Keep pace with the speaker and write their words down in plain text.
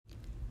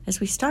As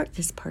we start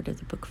this part of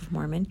the Book of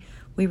Mormon,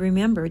 we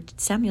remember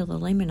Samuel the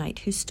Lamanite,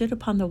 who stood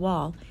upon the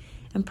wall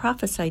and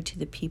prophesied to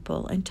the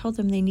people and told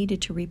them they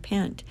needed to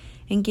repent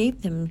and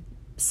gave them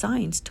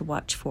signs to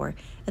watch for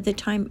at the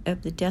time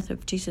of the death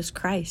of Jesus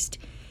Christ.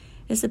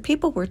 As the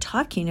people were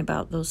talking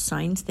about those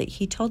signs that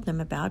he told them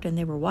about and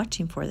they were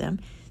watching for them,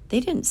 they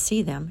didn't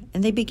see them,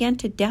 and they began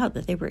to doubt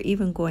that they were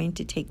even going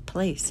to take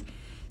place.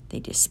 They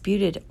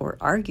disputed or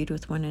argued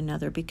with one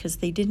another because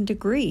they didn't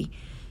agree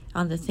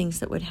on the things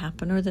that would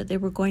happen or that they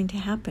were going to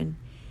happen.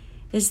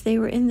 As they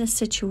were in this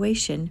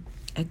situation,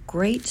 a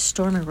great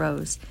storm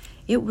arose.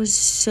 It was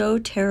so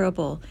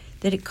terrible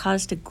that it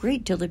caused a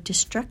great deal of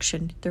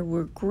destruction. There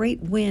were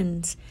great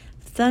winds,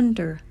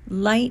 thunder,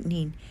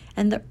 lightning,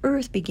 and the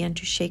earth began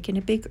to shake in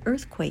a big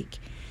earthquake.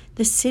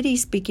 The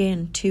cities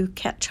began to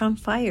catch on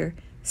fire.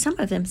 Some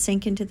of them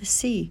sank into the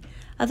sea.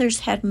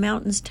 Others had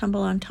mountains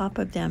tumble on top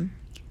of them.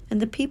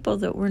 And the people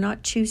that were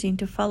not choosing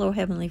to follow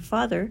Heavenly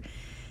Father,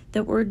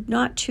 that were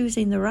not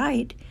choosing the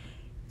right,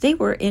 they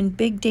were in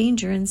big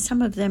danger, and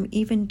some of them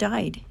even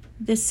died.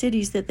 The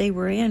cities that they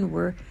were in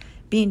were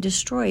being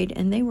destroyed,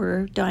 and they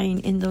were dying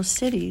in those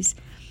cities.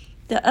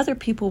 The other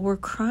people were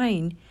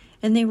crying,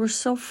 and they were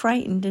so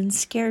frightened and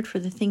scared for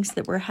the things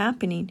that were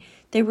happening.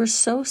 They were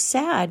so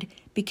sad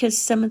because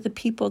some of the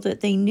people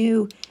that they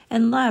knew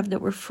and loved,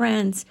 that were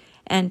friends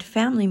and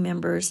family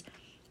members,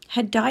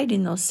 had died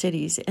in those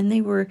cities, and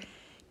they were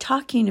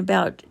talking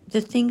about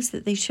the things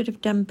that they should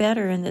have done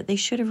better and that they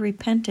should have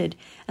repented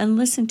and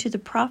listened to the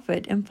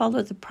prophet and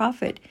followed the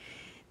prophet.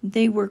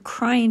 They were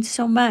crying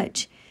so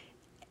much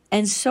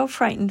and so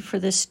frightened for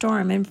the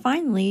storm. And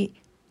finally,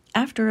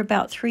 after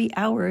about 3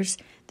 hours,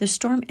 the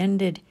storm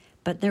ended,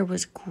 but there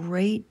was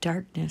great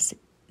darkness.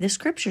 The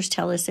scriptures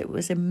tell us it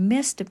was a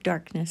mist of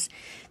darkness.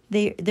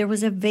 There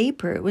was a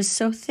vapor. It was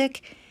so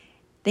thick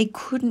they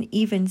couldn't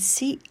even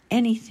see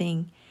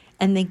anything.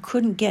 And they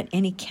couldn't get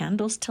any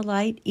candles to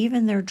light.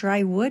 Even their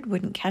dry wood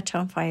wouldn't catch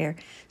on fire.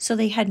 So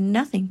they had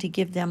nothing to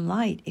give them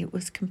light. It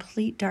was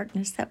complete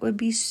darkness. That would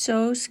be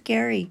so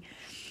scary.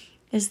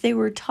 As they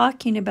were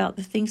talking about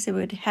the things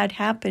that had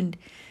happened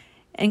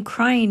and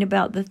crying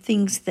about the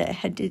things that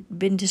had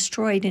been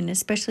destroyed, and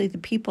especially the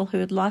people who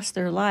had lost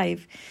their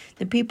life,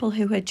 the people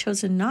who had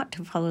chosen not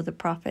to follow the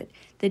prophet,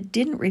 that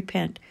didn't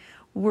repent,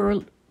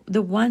 were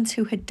the ones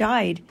who had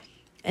died.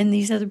 And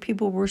these other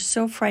people were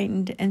so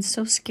frightened and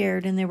so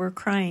scared, and they were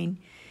crying.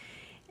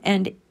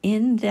 And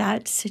in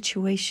that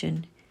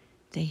situation,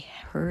 they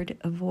heard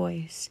a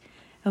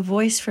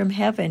voice from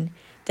heaven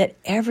that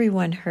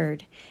everyone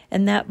heard.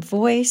 And that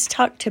voice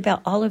talked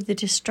about all of the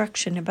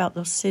destruction about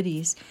those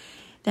cities.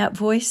 That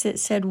voice that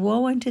said,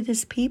 "Woe unto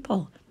this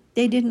people."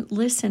 They didn't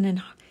listen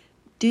and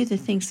do the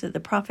things that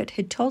the prophet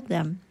had told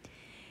them.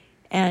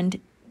 And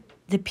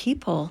the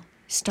people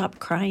stopped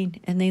crying,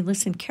 and they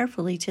listened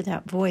carefully to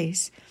that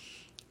voice.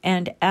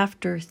 And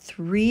after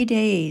 3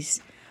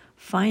 days,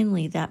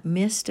 finally that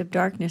mist of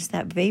darkness,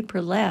 that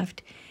vapor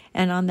left.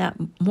 And on that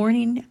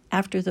morning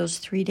after those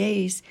 3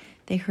 days,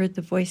 they heard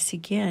the voice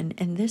again.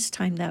 And this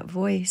time that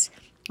voice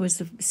was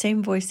the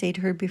same voice they'd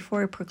heard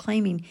before,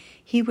 proclaiming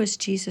he was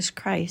Jesus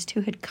Christ,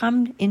 who had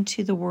come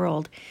into the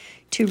world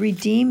to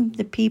redeem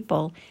the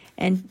people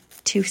and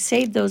to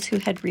save those who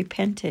had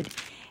repented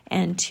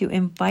and to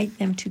invite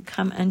them to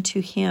come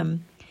unto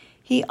him.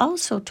 He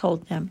also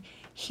told them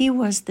he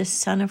was the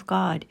Son of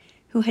God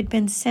who had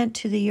been sent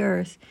to the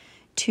earth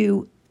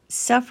to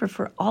suffer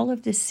for all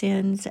of the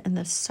sins and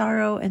the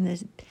sorrow and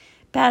the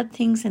bad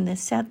things and the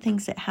sad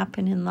things that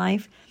happen in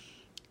life,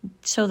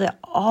 so that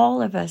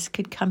all of us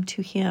could come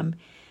to him,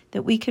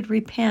 that we could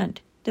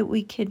repent, that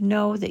we could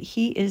know that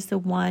he is the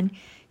one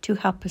to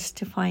help us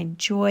to find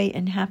joy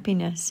and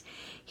happiness.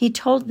 He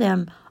told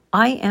them,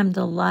 "I am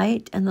the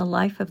light and the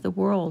life of the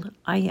world.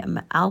 I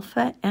am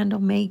Alpha and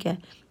Omega,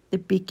 the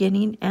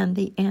beginning and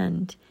the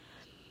end.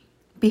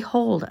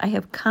 Behold, I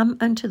have come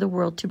unto the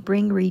world to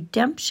bring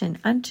redemption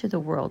unto the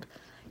world,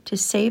 to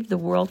save the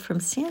world from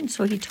sin."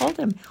 So he told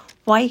them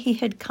why he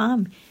had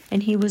come,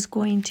 and he was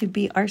going to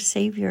be our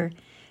Savior.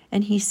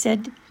 And he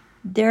said,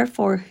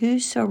 "Therefore,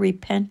 whoso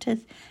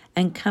repenteth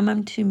and come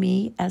unto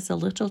me as a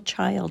little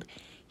child,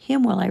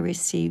 him will I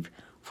receive,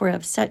 for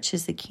of such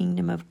is the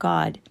kingdom of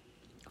God.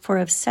 For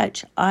of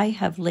such I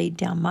have laid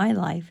down my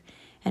life,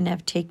 and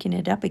have taken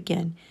it up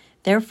again.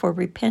 Therefore,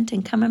 repent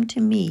and come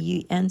unto me,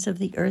 ye ends of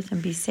the earth,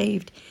 and be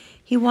saved."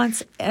 He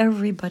wants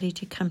everybody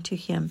to come to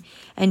him,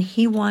 and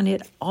he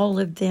wanted all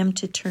of them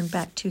to turn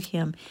back to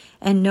him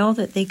and know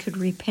that they could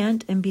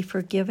repent and be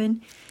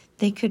forgiven.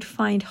 They could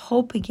find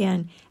hope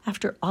again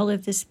after all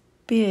of this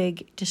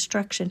big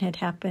destruction had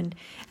happened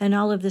and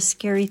all of the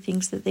scary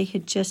things that they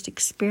had just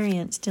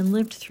experienced and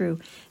lived through,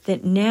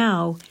 that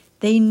now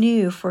they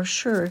knew for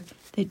sure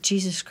that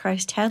Jesus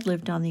Christ had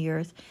lived on the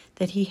earth,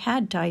 that he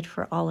had died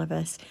for all of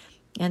us,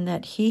 and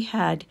that he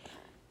had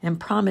and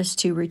promised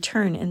to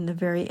return. In the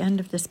very end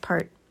of this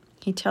part,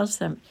 he tells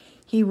them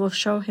he will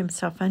show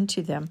himself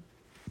unto them,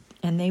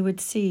 and they would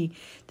see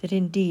that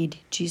indeed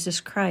Jesus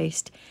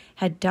Christ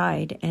had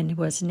died and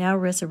was now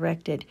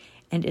resurrected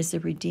and is the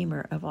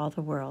Redeemer of all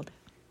the world.